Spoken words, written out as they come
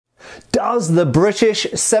Does the British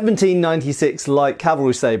 1796 light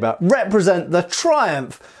cavalry sabre represent the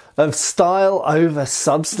triumph of style over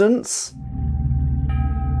substance?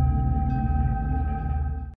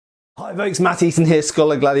 Hi folks, Matt Easton here,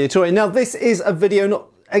 Schola Gladiatoria. Now this is a video not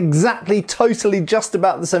exactly totally just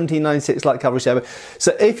about the 1796 light cavalry sabre.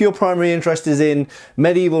 So if your primary interest is in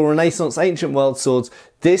medieval, Renaissance, ancient world swords,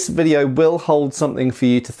 this video will hold something for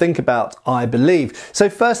you to think about, I believe. So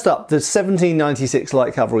first up, the 1796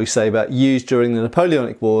 light cavalry sabre used during the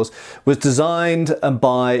Napoleonic Wars was designed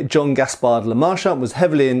by John Gaspard Le Marchant, was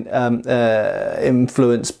heavily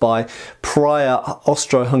influenced by prior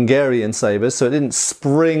Austro-Hungarian sabres, so it didn't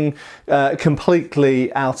spring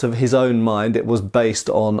completely out of his own mind. It was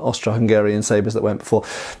based on Austro-Hungarian sabres that went before.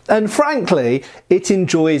 And frankly, it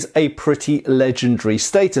enjoys a pretty legendary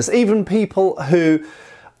status. Even people who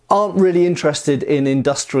aren't really interested in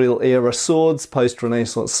industrial era swords,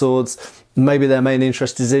 post-Renaissance swords, maybe their main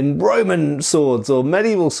interest is in Roman swords or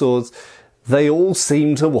medieval swords, they all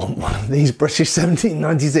seem to want one of these British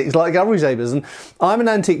 1796 light cavalry sabres. And I'm an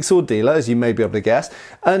antique sword dealer, as you may be able to guess,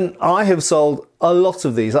 and I have sold a lot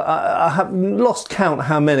of these. I have lost count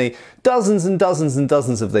how many, dozens and dozens and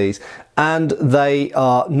dozens of these, and they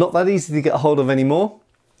are not that easy to get a hold of anymore.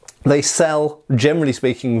 They sell, generally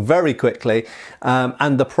speaking, very quickly,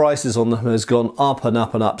 and the prices on them has gone up and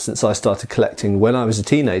up and up since I started collecting when I was a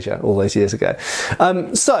teenager, all those years ago.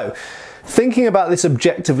 So, thinking about this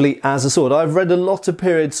objectively as a sword, I've read a lot of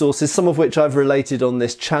period sources, some of which I've related on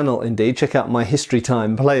this channel indeed. Check out my History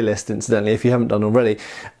Time playlist, incidentally, if you haven't done already.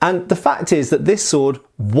 And the fact is that this sword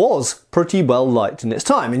was pretty well liked in its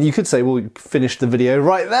time. And you could say, well, you finished the video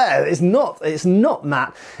right there. It's not,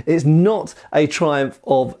 Matt. It's not a triumph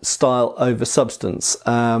of style over substance.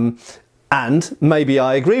 And maybe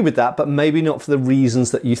I agree with that, but maybe not for the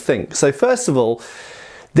reasons that you think. So first of all,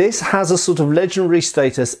 this has a sort of legendary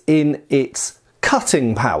status in its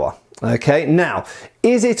cutting power. Okay, now,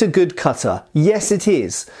 is it a good cutter? Yes, it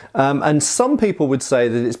is. And some people would say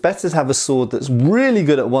that it's better to have a sword that's really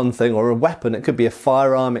good at one thing, or a weapon. It could be a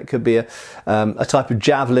firearm, it could be a type of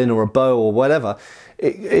javelin or a bow or whatever.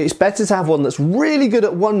 It's better to have one that's really good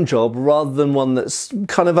at one job rather than one that's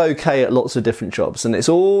kind of okay at lots of different jobs. And it's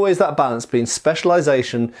always that balance between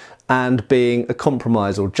specialisation and being a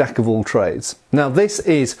compromise or jack of all trades. Now this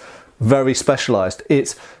is very specialised.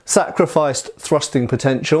 It's sacrificed thrusting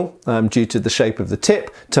potential due to the shape of the tip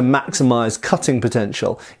to maximise cutting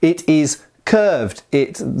potential. It is curved.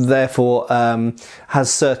 It therefore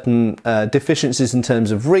has certain deficiencies in terms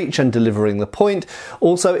of reach and delivering the point.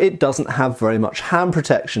 Also, it doesn't have very much hand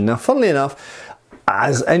protection. Now, funnily enough,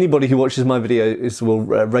 as anybody who watches my videos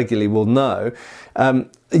regularly will know,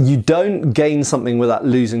 you don't gain something without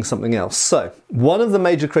losing something else. So one of the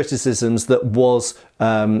major criticisms that was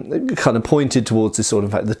kind of pointed towards this sword, in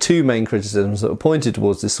fact the two main criticisms that were pointed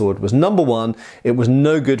towards this sword was, number one, it was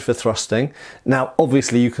no good for thrusting. Now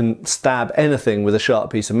obviously you can stab anything with a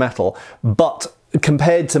sharp piece of metal, but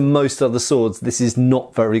compared to most other swords, this is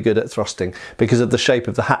not very good at thrusting because of the shape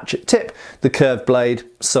of the hatchet tip, the curved blade,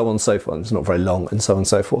 so on and so forth. It's not very long and so on and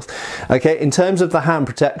so forth. Okay, in terms of the hand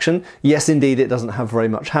protection, yes indeed it doesn't have very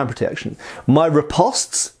much hand protection. My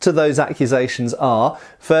ripostes to those accusations are,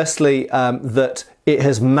 firstly, that it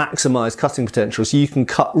has maximised cutting potential, so you can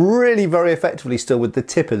cut really very effectively still with the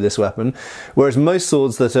tip of this weapon, whereas most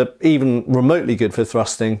swords that are even remotely good for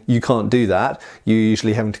thrusting, you can't do that. You're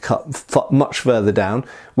usually having to cut much further down,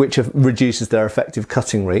 which reduces their effective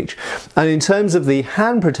cutting reach. And in terms of the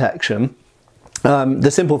hand protection, the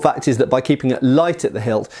simple fact is that by keeping it light at the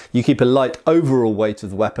hilt, you keep a light overall weight of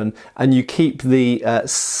the weapon, and you keep the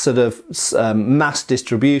mass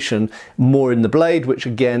distribution more in the blade, which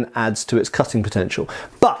again adds to its cutting potential.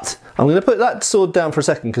 But I'm going to put that sword down for a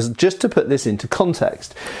second, because just to put this into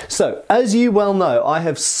context. So, as you well know, I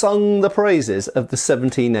have sung the praises of the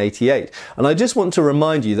 1788, and I just want to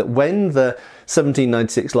remind you that when the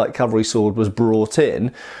 1796 light cavalry sword was brought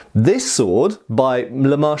in, this sword by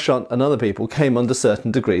Le Marchant and other people came under certain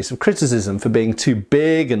degrees of criticism for being too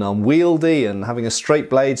big and unwieldy and having a straight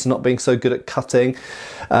blade, so not being so good at cutting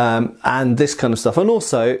and this kind of stuff. And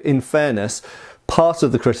also, in fairness, part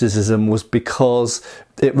of the criticism was because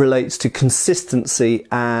it relates to consistency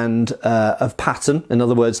and of pattern. In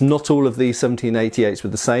other words, not all of these 1788s were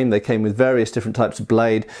the same. They came with various different types of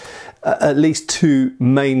blade, at least two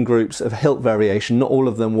main groups of hilt variation. Not all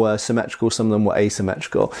of them were symmetrical, some of them were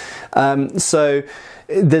asymmetrical. So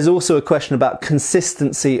there's also a question about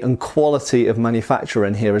consistency and quality of manufacture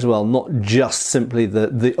in here as well, not just simply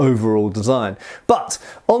the overall design. But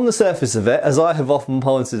on the surface of it, as I have often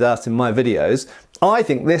pointed out in my videos, I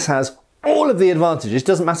think this has all of the advantages,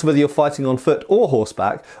 doesn't matter whether you're fighting on foot or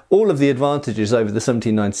horseback, all of the advantages over the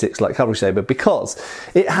 1796 light cavalry sabre, because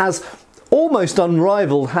it has almost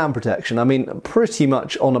unrivaled hand protection. I mean, pretty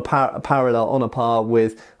much on a parallel, on a par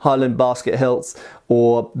with Highland basket hilts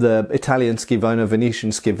or the Italian schivona,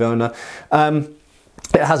 Venetian schivona.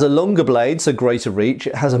 It has a longer blade, so greater reach.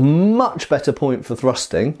 It has a much better point for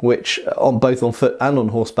thrusting, which on both on foot and on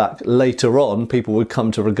horseback later on people would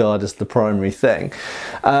come to regard as the primary thing.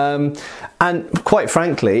 And quite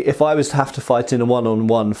frankly, if I was to have to fight in a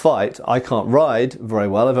one-on-one fight, I can't ride very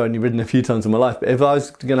well. I've only ridden a few times in my life, but if I was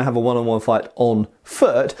going to have a one-on-one fight on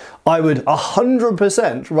foot, I would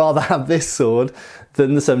 100% rather have this sword than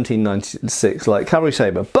the 1796 light cavalry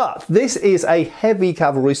sabre. But this is a heavy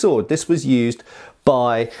cavalry sword. This was used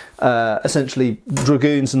by essentially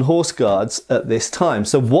dragoons and horse guards at this time.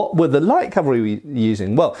 So what were the light cavalry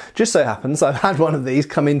using? Well, just so happens I've had one of these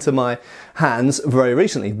come into my hands very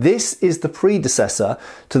recently. This is the predecessor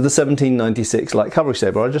to the 1796 light cavalry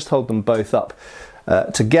sabre. I'll just hold them both up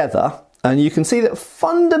together, and you can see that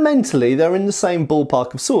fundamentally they're in the same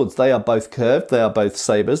ballpark of swords. They are both curved, they are both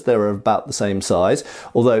sabres, they're about the same size,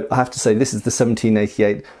 although I have to say this is the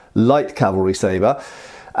 1788 light cavalry sabre.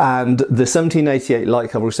 And the 1788 light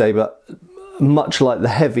cavalry sabre, much like the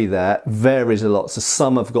heavy there, varies a lot. So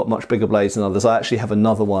some have got much bigger blades than others. I actually have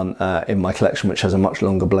another one in my collection which has a much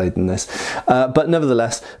longer blade than this. But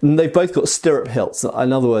nevertheless, they've both got stirrup hilts,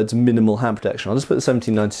 in other words, minimal hand protection. I'll just put the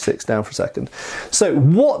 1796 down for a second. So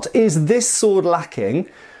what is this sword lacking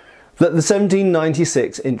that the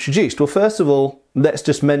 1796 introduced? Well, first of all, let's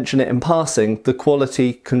just mention it in passing, the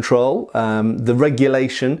quality control, the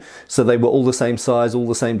regulation, so they were all the same size, all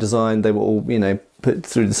the same design, they were all, you know, put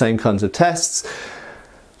through the same kinds of tests.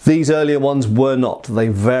 These earlier ones were not. They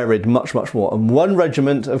varied much, much more. And one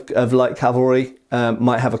regiment of light cavalry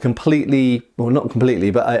might have a completely, well, not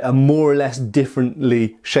completely, but a more or less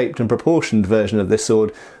differently shaped and proportioned version of this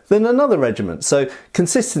sword than another regiment. So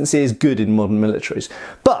consistency is good in modern militaries.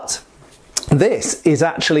 But this is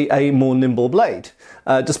actually a more nimble blade.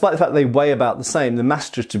 Despite the fact they weigh about the same, the mass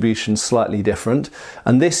distribution is slightly different.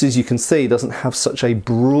 And this, as you can see, doesn't have such a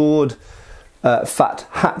broad, fat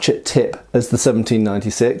hatchet tip as the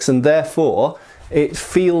 1796, and therefore it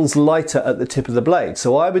feels lighter at the tip of the blade.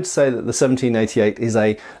 So I would say that the 1788 is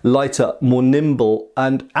a lighter, more nimble,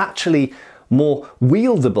 and actually more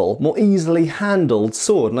wieldable, more easily handled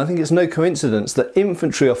sword. And I think it's no coincidence that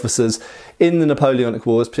infantry officers in the Napoleonic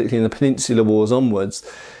Wars, particularly in the Peninsular Wars onwards,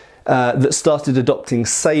 that started adopting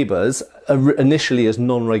sabres initially as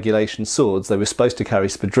non-regulation swords. They were supposed to carry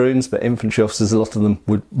spadroons, but infantry officers, a lot of them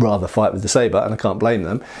would rather fight with the sabre, and I can't blame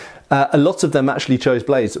them. A lot of them actually chose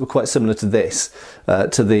blades that were quite similar to this,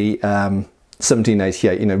 to the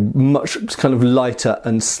 1788, you know, much kind of lighter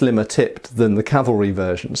and slimmer tipped than the cavalry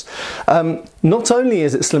versions. Not only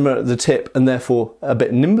is it slimmer at the tip and therefore a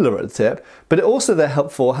bit nimbler at the tip, but it also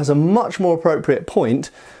therefore has a much more appropriate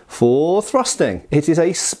point for thrusting. It is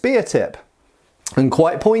a spear tip and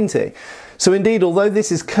quite pointy. So indeed, although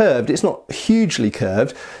this is curved, it's not hugely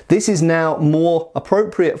curved. This is now more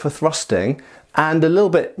appropriate for thrusting and a little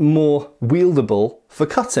bit more wieldable for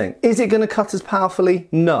cutting. Is it going to cut as powerfully?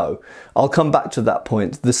 No. I'll come back to that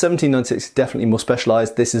point. The 1796 is definitely more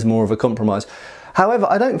specialised. This is more of a compromise. However,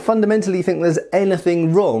 I don't fundamentally think there's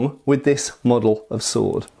anything wrong with this model of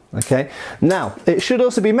sword. Okay. Now, it should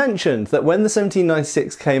also be mentioned that when the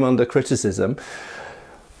 1796 came under criticism,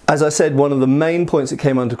 as I said, one of the main points it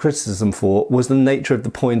came under criticism for was the nature of the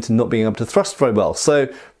point and not being able to thrust very well.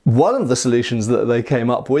 So one of the solutions that they came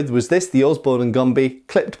up with was this, the Osborne and Gumby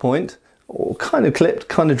clipped point, or kind of clipped,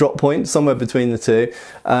 kind of drop point, somewhere between the two.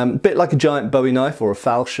 A bit like a giant Bowie knife or a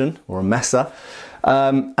falchion or a messer.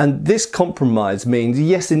 And this compromise means,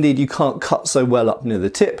 yes, indeed, you can't cut so well up near the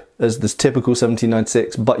tip as this typical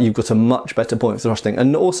 1796, but you've got a much better point for thrusting.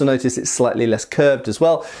 And also notice it's slightly less curved as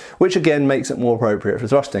well, which again makes it more appropriate for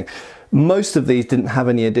thrusting. Most of these didn't have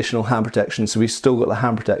any additional hand protection, so we've still got the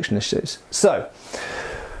hand protection issues. So,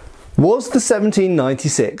 was the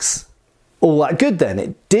 1796 all that good then?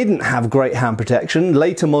 It didn't have great hand protection.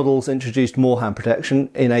 Later models introduced more hand protection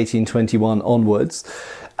in 1821 onwards.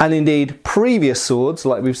 And indeed, previous swords,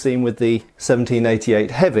 like we've seen with the 1788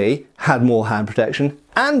 Heavy, had more hand protection.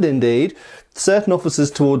 And indeed, certain officers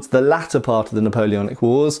towards the latter part of the Napoleonic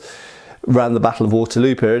Wars, around the Battle of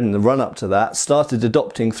Waterloo period and the run-up to that, started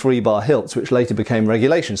adopting 3-bar hilts, which later became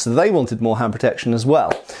regulations. So they wanted more hand protection as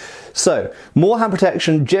well. So, more hand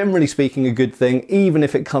protection, generally speaking, a good thing, even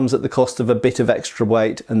if it comes at the cost of a bit of extra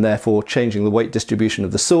weight and therefore changing the weight distribution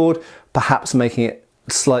of the sword, perhaps making it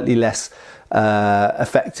slightly less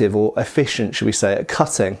effective or efficient, should we say, at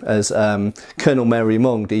cutting, as Colonel Mary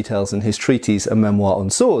Mong details in his treatise A Memoir on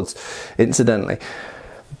Swords, incidentally.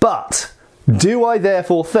 But do I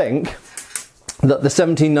therefore think that the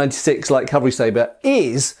 1796 light cavalry sabre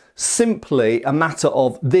is simply a matter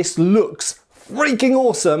of this looks freaking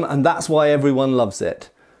awesome and that's why everyone loves it?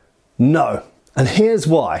 No. And here's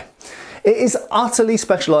why. It is utterly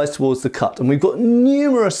specialised towards the cut, and we've got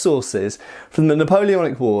numerous sources from the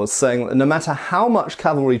Napoleonic Wars saying that no matter how much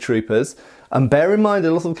cavalry troopers, and bear in mind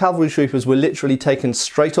a lot of cavalry troopers were literally taken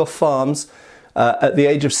straight off farms at the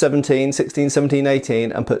age of 16, 17,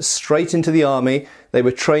 18 and put straight into the army. They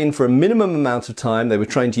were trained for a minimum amount of time. They were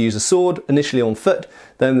trained to use a sword, initially on foot,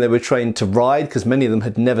 then they were trained to ride, because many of them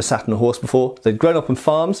had never sat on a horse before. They'd grown up on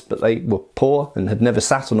farms, but they were poor and had never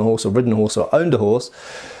sat on a horse or ridden a horse or owned a horse.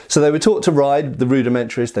 So they were taught to ride, the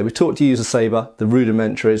rudimentaries, they were taught to use a sabre, the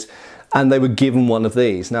rudimentaries, and they were given one of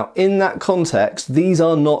these. Now, in that context, these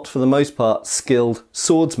are not, for the most part, skilled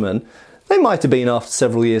swordsmen. They might have been after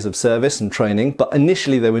several years of service and training, but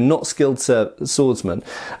initially they were not skilled swordsmen.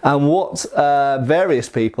 And what various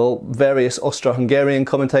people, various Austro-Hungarian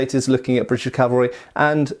commentators looking at British cavalry,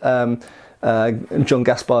 and John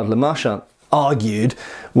Gaspard Le Marchant argued,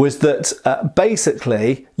 was that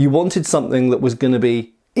basically you wanted something that was going to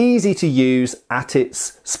be easy to use at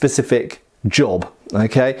its specific job,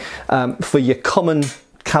 okay, for your common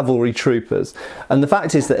cavalry troopers. And the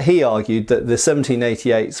fact is that he argued that the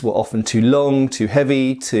 1788s were often too long, too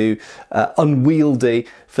heavy, too unwieldy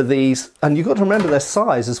for these. And you've got to remember their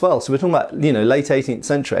size as well. So we're talking about, you know, late 18th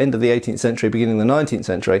century, end of the 18th century, beginning of the 19th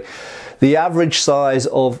century. The average size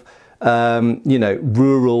of you know,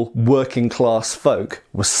 rural working class folk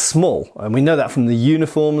was small, and we know that from the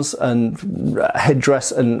uniforms and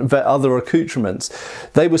headdress and other accoutrements.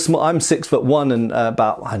 They were small. I'm 6'1" and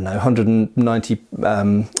about, I don't know, 190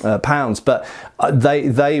 pounds, but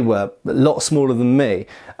they were a lot smaller than me.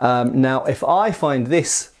 Now, if I find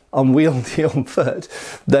this unwieldy on foot,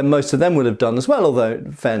 then most of them would have done as well, although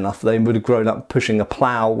fair enough, they would have grown up pushing a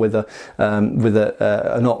plough with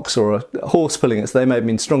an ox or a horse pulling it, so they may have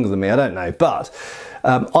been stronger than me, I don't know. But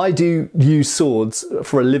I do use swords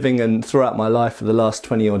for a living and throughout my life for the last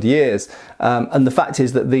 20 odd years, and the fact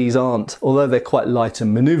is that these aren't, although they're quite light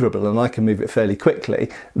and manoeuvrable and I can move it fairly quickly,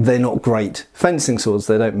 they're not great fencing swords.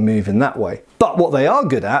 They don't move in that way. But what they are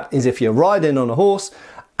good at is if you're riding on a horse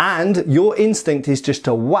and your instinct is just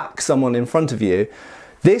to whack someone in front of you,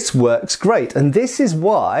 this works great. And this is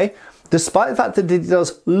why, despite the fact that it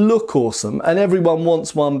does look awesome and everyone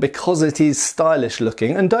wants one because it is stylish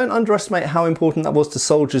looking, and don't underestimate how important that was to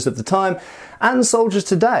soldiers of the time and soldiers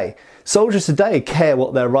today. Soldiers today care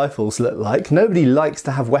what their rifles look like. Nobody likes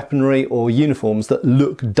to have weaponry or uniforms that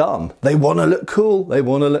look dumb. They want to look cool, they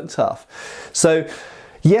want to look tough. So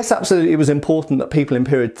yes, absolutely, it was important that people in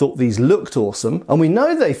period thought these looked awesome, and we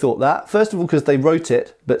know they thought that, first of all because they wrote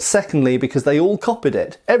it, but secondly because they all copied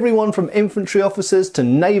it. Everyone from infantry officers to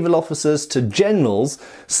naval officers to generals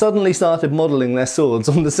suddenly started modelling their swords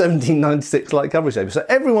on the 1796 light cavalry sabre. So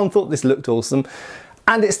everyone thought this looked awesome,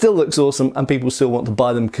 and it still looks awesome, and people still want to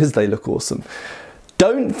buy them because they look awesome.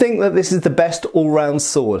 Don't think that this is the best all-round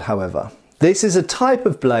sword, however. This is a type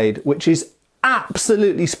of blade which is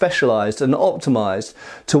absolutely specialised and optimised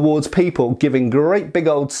towards people giving great big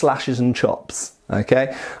old slashes and chops,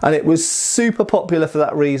 okay? And it was super popular for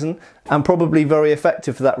that reason, and probably very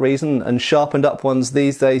effective for that reason, and sharpened up ones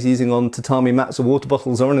these days using on tatami mats or water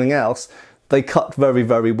bottles or anything else, they cut very,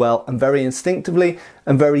 very well and very instinctively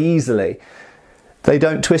and very easily. They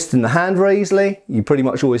don't twist in the hand very easily. You pretty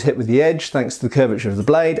much always hit with the edge thanks to the curvature of the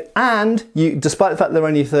blade, and you, despite the fact they're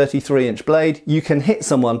only a 33-inch blade, you can hit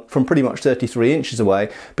someone from pretty much 33 inches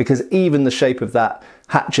away, because even the shape of that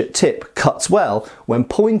hatchet tip cuts well, when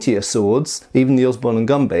pointier swords, even the Osborne and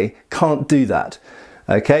Gumby, can't do that.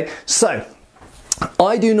 Okay, so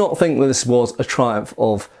I do not think that this was a triumph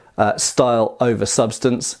of style over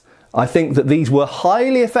substance. I think that these were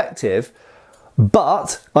highly effective,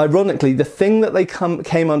 but ironically, the thing that they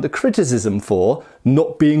came under criticism for,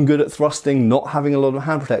 not being good at thrusting, not having a lot of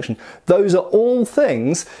hand protection, those are all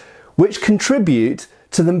things which contribute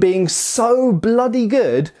to them being so bloody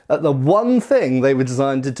good at the one thing they were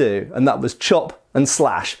designed to do, and that was chop and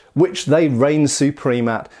slash, which they reigned supreme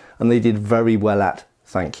at, and they did very well at.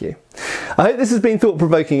 Thank you. I hope this has been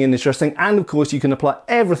thought-provoking and interesting, and of course you can apply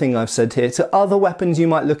everything I've said here to other weapons you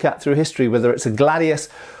might look at through history, whether it's a gladius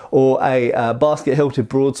or a basket hilted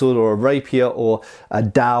broadsword, or a rapier, or a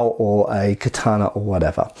dowel, or a katana, or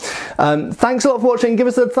whatever. Thanks a lot for watching. Give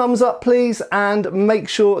us a thumbs up, please, and make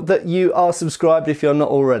sure that you are subscribed if you're not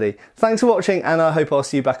already. Thanks for watching, and I hope I'll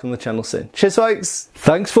see you back on the channel soon. Cheers, folks.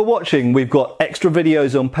 Thanks for watching. We've got extra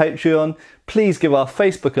videos on Patreon. Please give our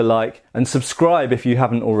Facebook a like and subscribe if you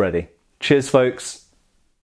haven't already. Cheers, folks.